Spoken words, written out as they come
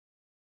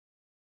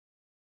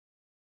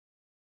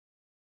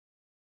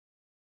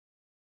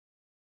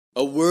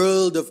A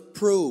World of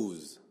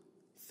Prose,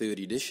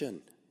 3rd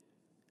edition.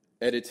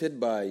 Edited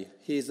by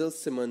Hazel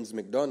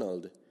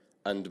Simmons-McDonald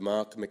and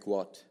Mark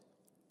McWatt.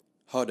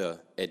 Hodder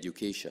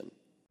Education.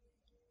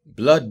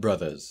 Blood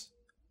Brothers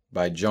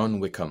by John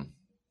Wickham.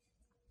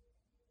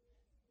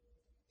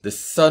 The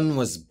sun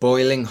was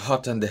boiling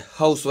hot and the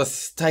house was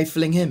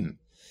stifling him.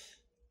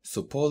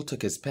 So Paul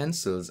took his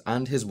pencils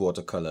and his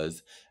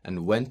watercolors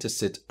and went to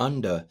sit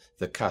under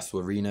the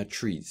casuarina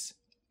trees.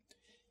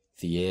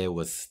 The air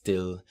was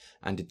still,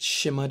 and it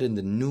shimmered in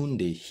the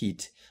noonday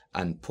heat,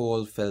 and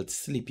Paul felt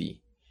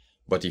sleepy.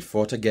 But he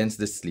fought against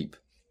the sleep,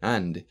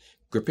 and,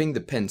 gripping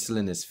the pencil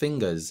in his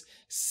fingers,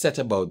 set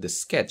about the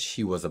sketch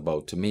he was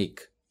about to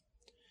make.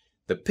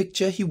 The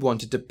picture he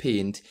wanted to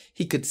paint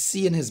he could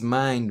see in his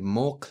mind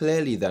more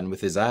clearly than with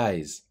his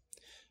eyes.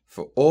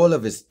 For all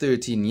of his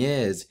 13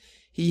 years,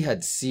 he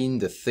had seen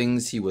the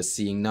things he was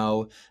seeing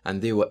now,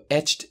 and they were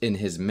etched in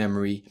his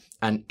memory,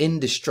 an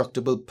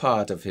indestructible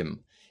part of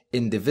him,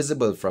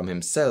 indivisible from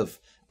himself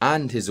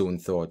and his own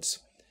thoughts,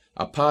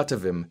 a part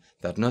of him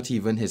that not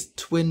even his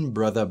twin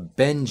brother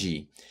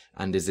Benji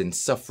and his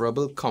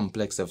insufferable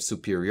complex of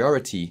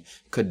superiority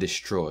could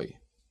destroy.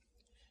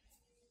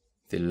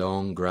 The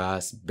long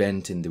grass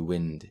bent in the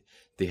wind,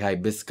 the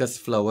hibiscus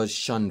flowers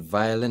shone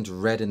violent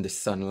red in the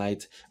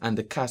sunlight, and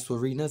the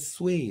casuarinas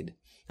swayed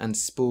and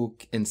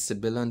spoke in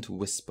sibilant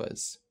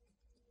whispers.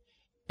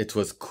 It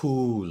was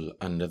cool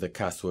under the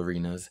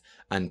casuarinas,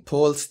 and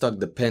Paul stuck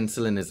the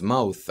pencil in his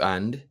mouth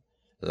and,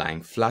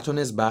 lying flat on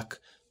his back,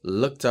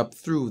 looked up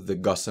through the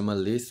gossamer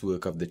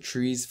lacework of the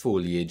tree's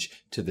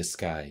foliage to the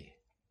sky.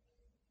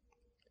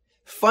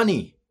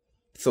 Funny,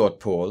 thought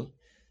Paul,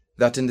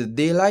 that in the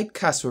daylight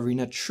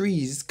casuarina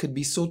trees could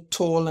be so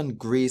tall and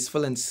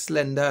graceful and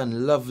slender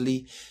and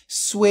lovely,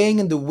 swaying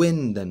in the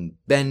wind and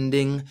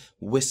bending,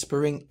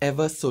 whispering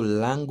ever so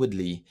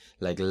languidly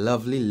like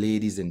lovely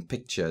ladies in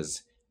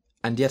pictures.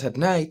 And yet at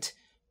night,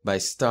 by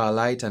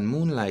starlight and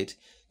moonlight,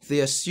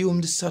 they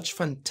assumed such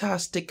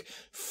fantastic,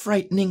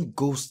 frightening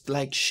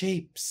ghost-like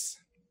shapes.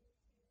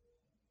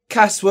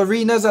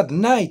 Casuarinas at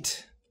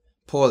night!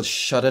 Paul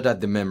shuddered at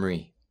the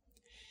memory.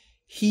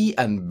 He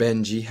and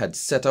Benji had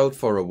set out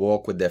for a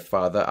walk with their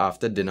father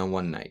after dinner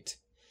one night.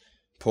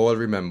 Paul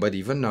remembered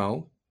even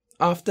now,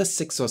 after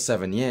 6 or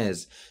 7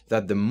 years,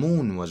 that the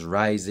moon was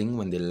rising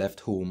when they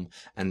left home,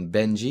 and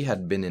Benji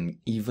had been in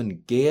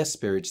even gayer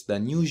spirits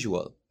than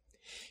usual.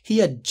 He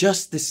had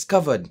just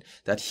discovered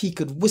that he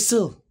could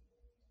whistle.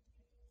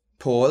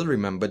 Paul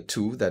remembered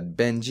too that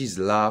Benji's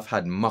laugh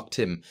had mocked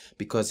him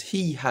because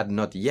he had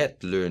not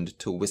yet learned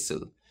to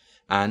whistle,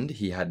 and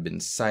he had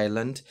been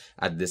silent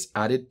at this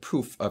added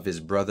proof of his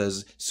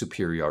brother's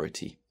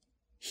superiority.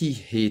 He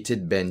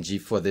hated Benji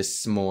for this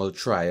small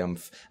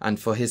triumph and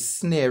for his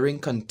sneering,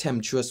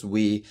 contemptuous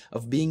way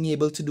of being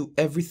able to do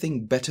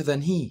everything better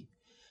than he,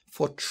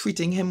 for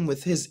treating him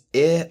with his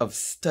air of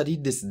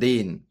studied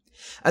disdain,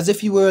 as if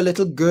he were a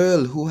little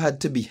girl who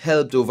had to be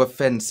helped over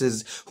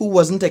fences, who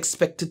wasn't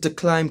expected to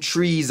climb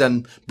trees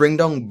and bring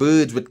down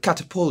birds with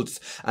catapults,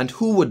 and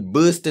who would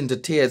burst into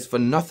tears for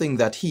nothing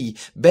that he,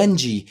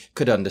 Benji,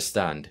 could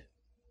understand.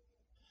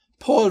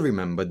 Paul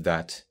remembered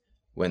that,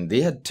 when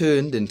they had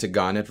turned into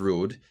Garnet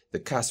Road, the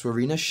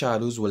casuarina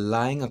shadows were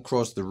lying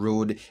across the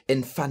road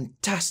in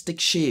fantastic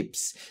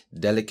shapes,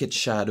 delicate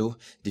shadow,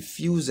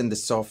 diffused in the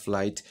soft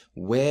light,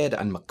 weird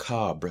and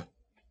macabre.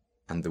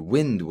 And the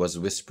wind was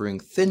whispering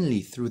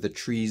thinly through the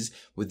trees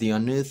with the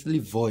unearthly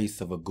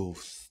voice of a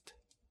ghost.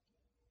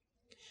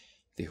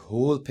 The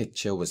whole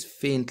picture was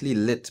faintly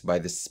lit by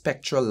the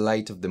spectral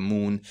light of the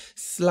moon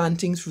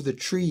slanting through the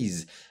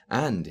trees,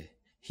 and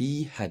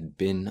he had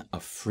been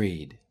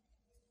afraid.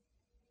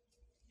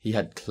 He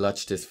had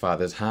clutched his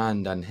father's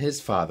hand, and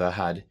his father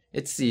had,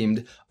 it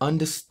seemed,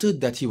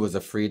 understood that he was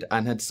afraid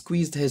and had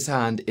squeezed his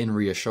hand in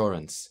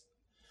reassurance.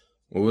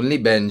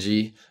 Only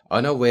Benji,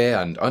 unaware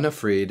and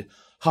unafraid,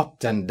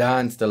 hopped and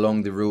danced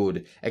along the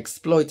road,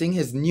 exploiting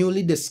his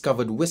newly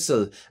discovered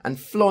whistle and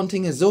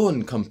flaunting his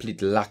own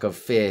complete lack of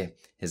fear,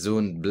 his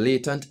own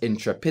blatant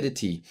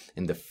intrepidity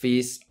in the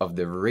face of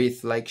the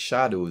wraith-like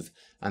shadows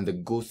and the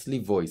ghostly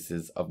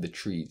voices of the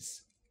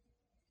trees.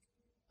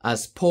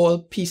 As Paul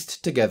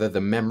pieced together the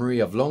memory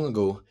of long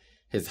ago,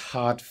 his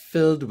heart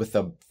filled with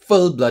a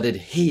full-blooded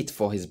hate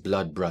for his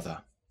blood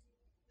brother.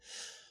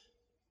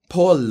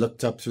 Paul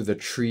looked up through the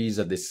trees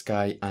at the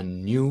sky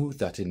and knew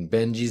that in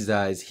Benji's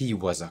eyes he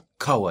was a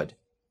coward.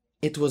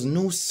 It was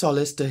no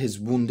solace to his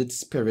wounded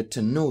spirit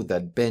to know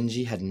that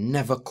Benji had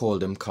never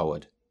called him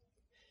coward.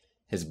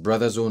 His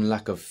brother's own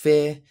lack of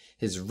fear,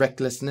 his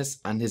recklessness,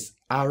 and his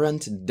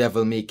arrant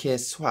devil-may-care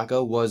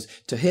swagger was,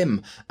 to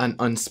him, an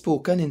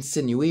unspoken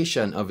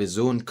insinuation of his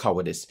own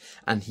cowardice,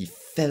 and he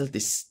felt the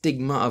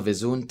stigma of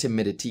his own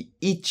timidity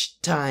each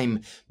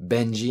time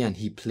Benji and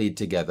he played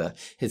together,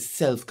 his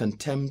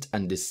self-contempt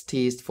and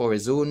distaste for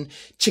his own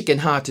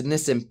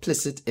chicken-heartedness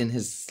implicit in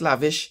his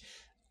slavish,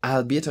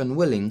 albeit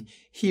unwilling,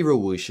 hero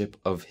worship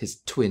of his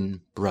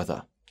twin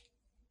brother.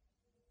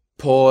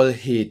 Paul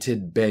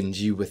hated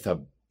Benji with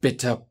a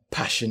bitter,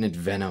 passionate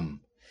venom,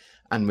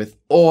 and with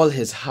all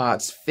his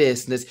heart's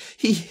fierceness,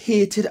 he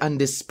hated and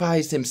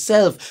despised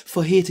himself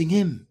for hating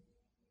him.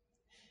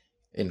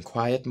 In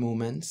quiet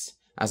moments,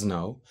 as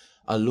now,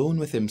 alone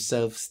with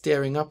himself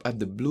staring up at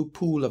the blue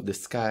pool of the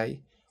sky,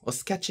 or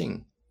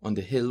sketching on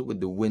the hill with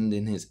the wind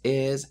in his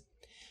ears,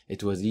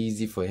 it was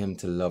easy for him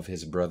to love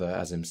his brother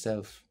as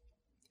himself.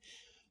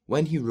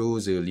 When he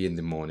rose early in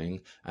the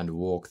morning and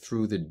walked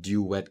through the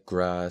dew-wet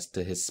grass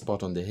to his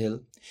spot on the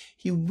hill,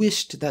 he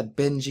wished that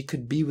Benji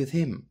could be with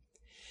him.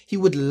 He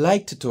would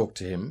like to talk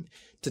to him,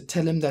 to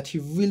tell him that he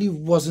really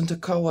wasn't a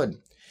coward,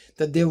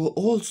 that there were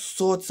all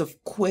sorts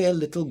of queer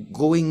little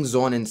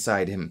goings-on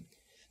inside him,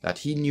 that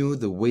he knew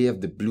the way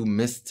of the blue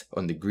mist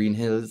on the green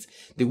hills,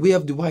 the way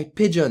of the white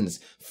pigeons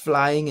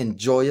flying in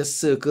joyous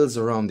circles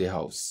around the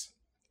house.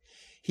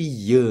 He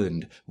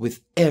yearned with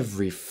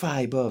every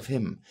fibre of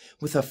him,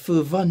 with a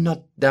fervour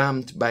not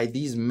damped by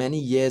these many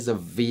years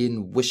of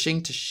vain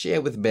wishing to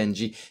share with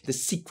Benji the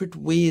secret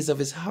ways of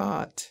his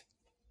heart.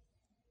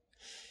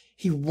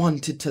 He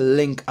wanted to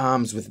link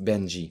arms with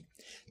Benji,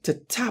 to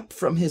tap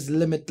from his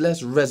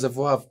limitless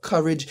reservoir of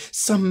courage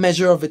some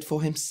measure of it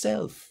for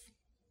himself,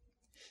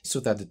 so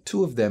that the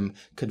two of them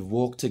could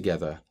walk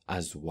together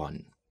as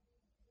one.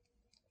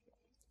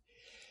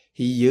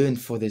 He yearned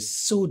for this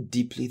so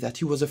deeply that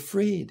he was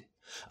afraid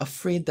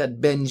that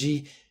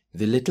Benji,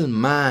 the little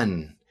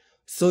man,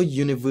 so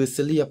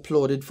universally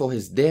applauded for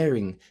his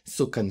daring,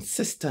 so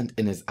consistent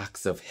in his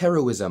acts of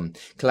heroism,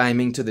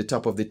 climbing to the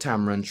top of the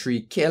tamarind tree,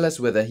 careless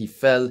whether he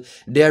fell,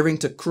 daring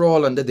to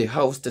crawl under the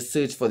house to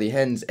search for the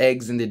hen's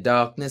eggs in the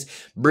darkness,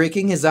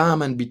 breaking his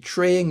arm and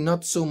betraying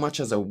not so much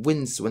as a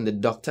wince when the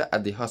doctor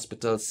at the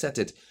hospital set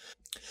it,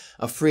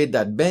 afraid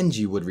that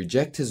Benji would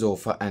reject his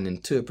offer and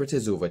interpret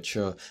his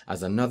overture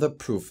as another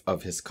proof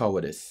of his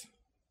cowardice.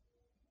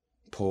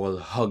 Paul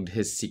hugged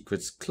his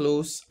secrets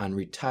close and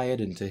retired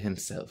into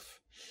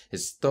himself,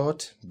 his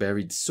thought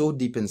buried so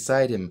deep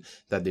inside him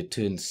that they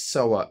turned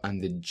sour,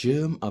 and the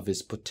germ of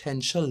his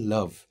potential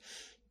love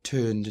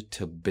turned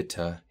to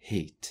bitter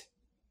hate.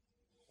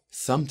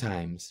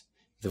 Sometimes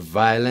the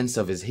violence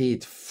of his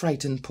hate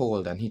frightened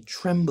Paul, and he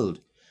trembled,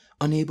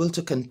 unable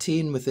to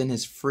contain within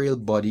his frail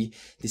body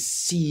the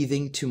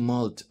seething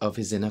tumult of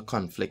his inner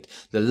conflict,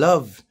 the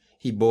love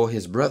he bore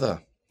his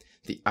brother,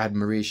 the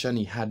admiration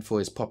he had for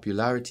his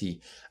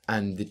popularity,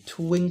 and the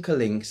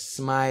twinkling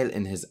smile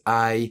in his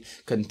eye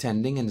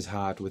contending in his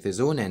heart with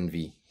his own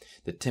envy,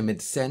 the timid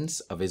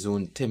sense of his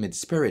own timid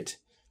spirit,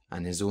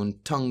 and his own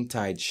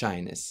tongue-tied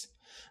shyness.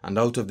 And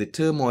out of the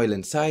turmoil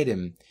inside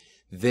him,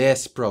 there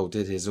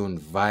sprouted his own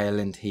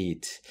violent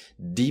hate,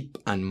 deep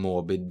and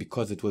morbid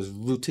because it was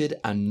rooted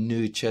and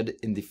nurtured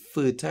in the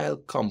fertile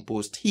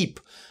compost heap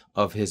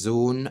of his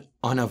own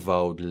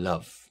unavowed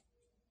love.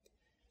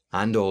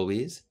 And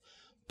always,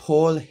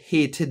 Paul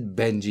hated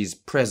Benji's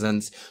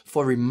presence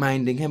for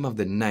reminding him of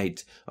the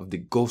night of the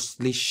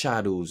ghostly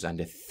shadows and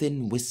the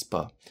thin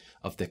whisper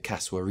of the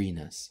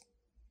casuarinas.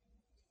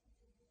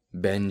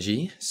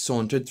 Benji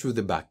sauntered through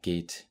the back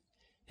gate,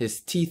 his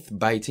teeth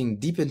biting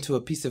deep into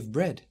a piece of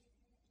bread.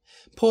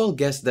 Paul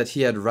guessed that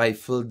he had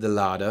rifled the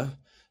larder,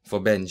 for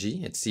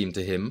Benji, it seemed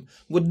to him,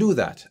 would do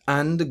that,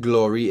 and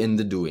glory in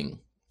the doing.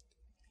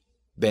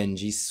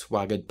 Benji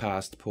swaggered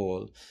past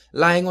Paul,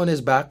 lying on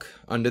his back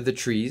under the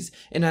trees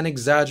in an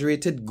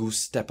exaggerated goose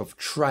step of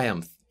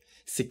triumph,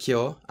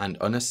 secure and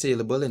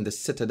unassailable in the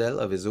citadel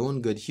of his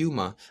own good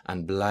humor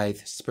and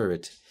blithe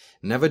spirit,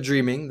 never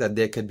dreaming that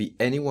there could be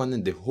anyone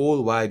in the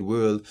whole wide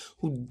world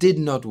who did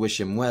not wish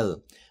him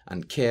well,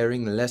 and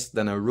caring less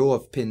than a row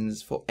of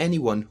pins for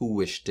anyone who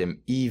wished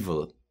him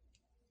evil.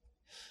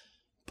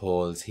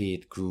 Paul's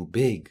hate grew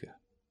big.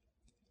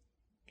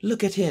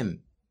 "Look at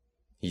him,"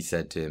 he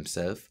said to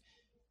himself,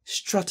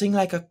 "strutting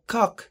like a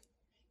cock.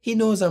 He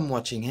knows I'm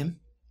watching him.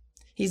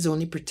 He's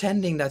only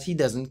pretending that he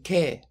doesn't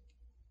care."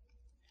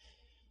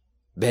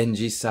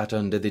 Benji sat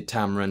under the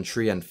tamarind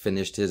tree and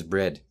finished his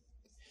bread.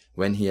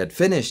 When he had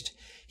finished,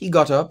 he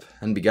got up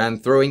and began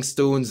throwing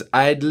stones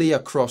idly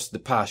across the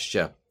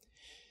pasture.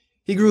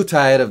 He grew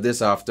tired of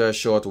this after a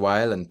short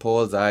while, and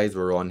Paul's eyes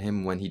were on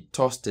him when he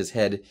tossed his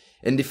head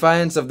in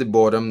defiance of the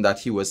boredom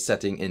that he was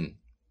setting in.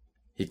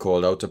 He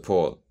called out to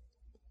Paul.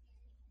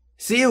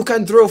 "See who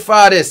can throw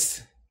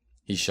farthest,"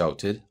 he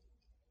shouted.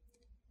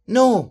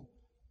 "No,"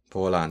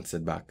 Paul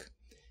answered back.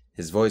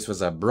 His voice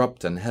was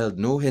abrupt and held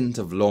no hint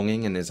of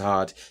longing in his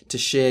heart to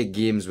share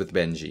games with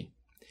Benji.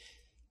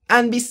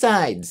 "And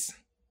besides,"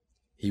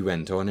 he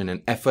went on in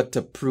an effort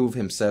to prove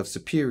himself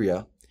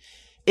superior,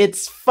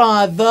 "it's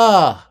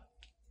father."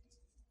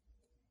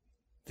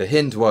 The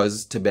hint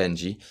was, to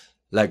Benji,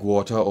 like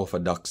water off a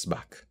duck's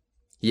back.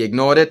 He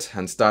ignored it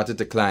and started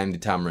to climb the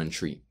tamarind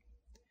tree.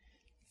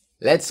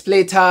 "Let's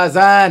play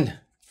Tarzan,"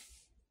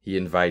 he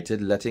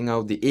invited, letting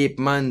out the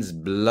ape-man's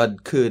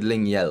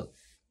blood-curdling yell.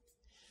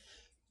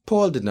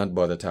 Paul did not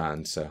bother to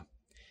answer.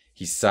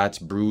 He sat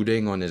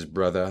brooding on his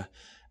brother,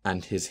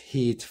 and his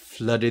hate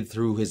flooded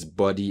through his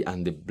body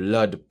and the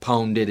blood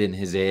pounded in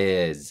his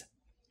ears.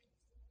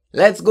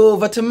 "Let's go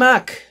over to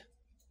Mac,"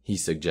 he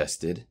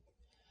suggested.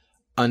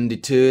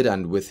 undeterred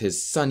and with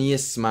his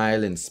sunniest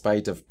smile in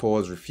spite of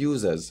Paul's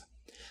refusals.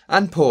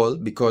 And Paul,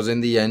 because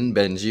in the end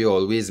Benji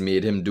always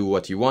made him do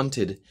what he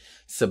wanted,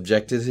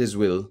 subjected his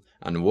will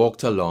and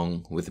walked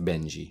along with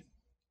Benji.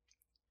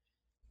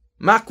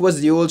 Mac was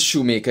the old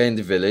shoemaker in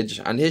the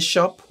village, and his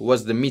shop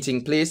was the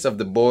meeting place of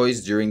the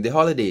boys during the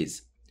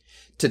holidays.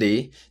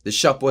 Today, the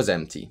shop was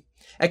empty,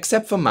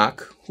 except for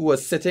Mac, who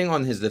was sitting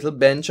on his little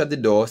bench at the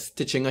door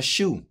stitching a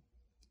shoe.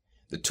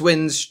 The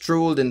twins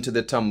strolled into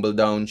the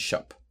tumble-down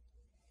shop.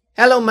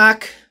 "Hello,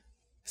 Mac,"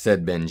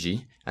 said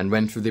Benji, and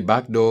went through the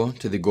back door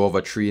to the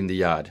guava tree in the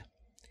yard.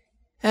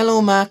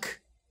 "Hello,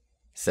 Mac,"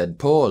 said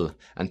Paul,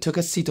 and took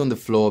a seat on the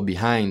floor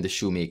behind the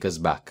shoemaker's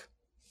back.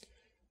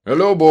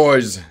 "Hello,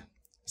 boys,"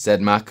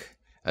 said Mac,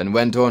 and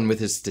went on with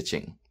his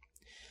stitching.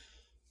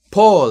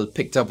 Paul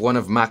picked up one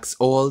of Mac's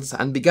awls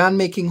and began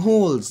making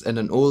holes in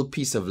an old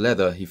piece of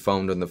leather he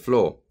found on the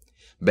floor.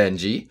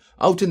 Benji,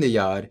 out in the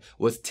yard,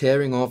 was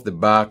tearing off the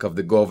bark of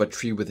the guava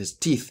tree with his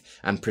teeth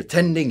and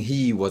pretending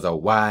he was a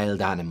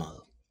wild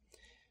animal.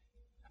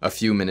 A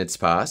few minutes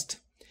passed.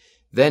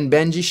 Then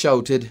Benji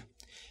shouted,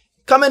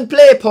 "Come and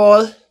play,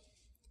 Paul!"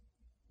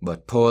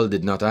 But Paul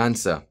did not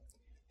answer.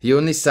 He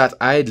only sat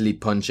idly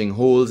punching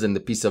holes in the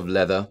piece of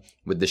leather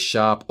with the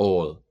sharp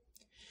awl.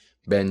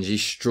 Benji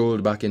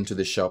strolled back into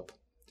the shop.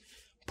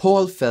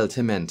 Paul felt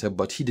him enter,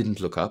 but he didn't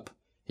look up.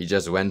 He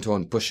just went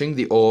on pushing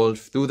the awl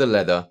through the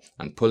leather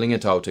and pulling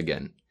it out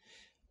again.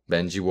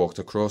 Benji walked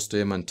across to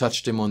him and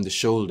touched him on the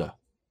shoulder.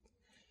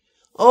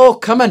 "Oh,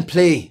 come and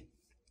play,"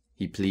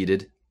 he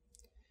pleaded.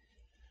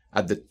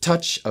 At the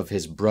touch of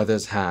his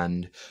brother's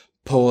hand,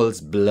 Paul's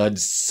blood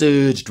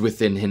surged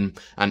within him,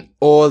 and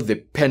all the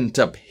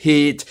pent-up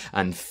hate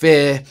and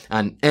fear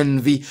and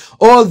envy,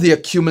 all the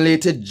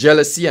accumulated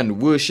jealousy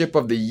and worship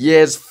of the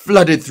years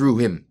flooded through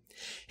him.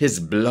 His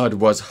blood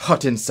was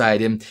hot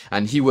inside him,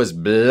 and he was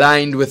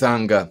blind with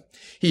anger.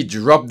 He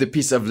dropped the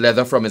piece of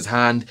leather from his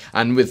hand,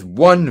 and with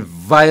one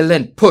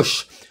violent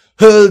push,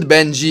 hurled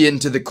Benji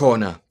into the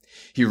corner.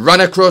 He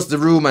ran across the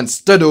room and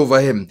stood over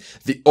him,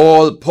 the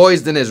awl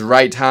poised in his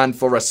right hand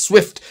for a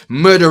swift,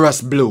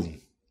 murderous blow.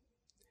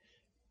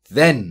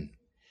 Then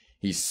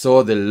he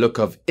saw the look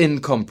of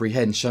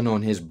incomprehension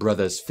on his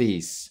brother's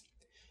face.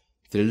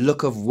 The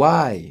look of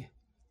why?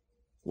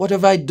 What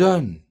have I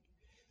done?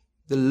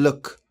 The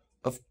look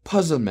of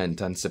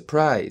puzzlement and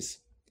surprise.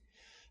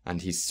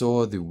 And he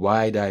saw the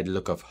wide-eyed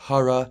look of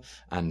horror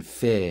and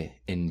fear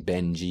in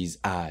Benji's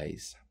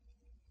eyes.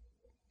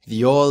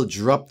 The awl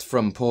dropped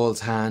from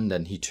Paul's hand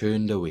and he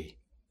turned away.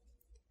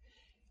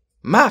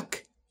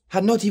 Mac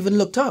had not even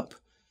looked up.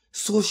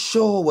 So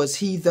sure was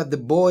he that the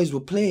boys were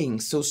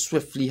playing, so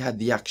swiftly had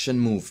the action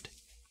moved.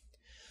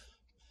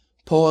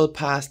 Paul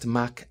passed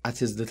Mac at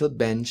his little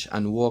bench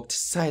and walked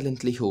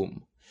silently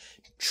home,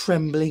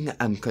 trembling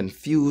and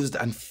confused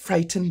and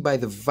frightened by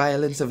the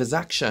violence of his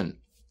action,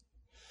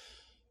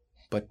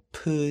 but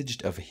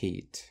purged of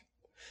hate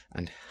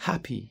and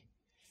happy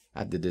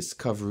at the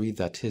discovery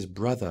that his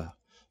brother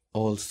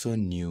also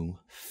knew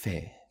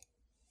fear.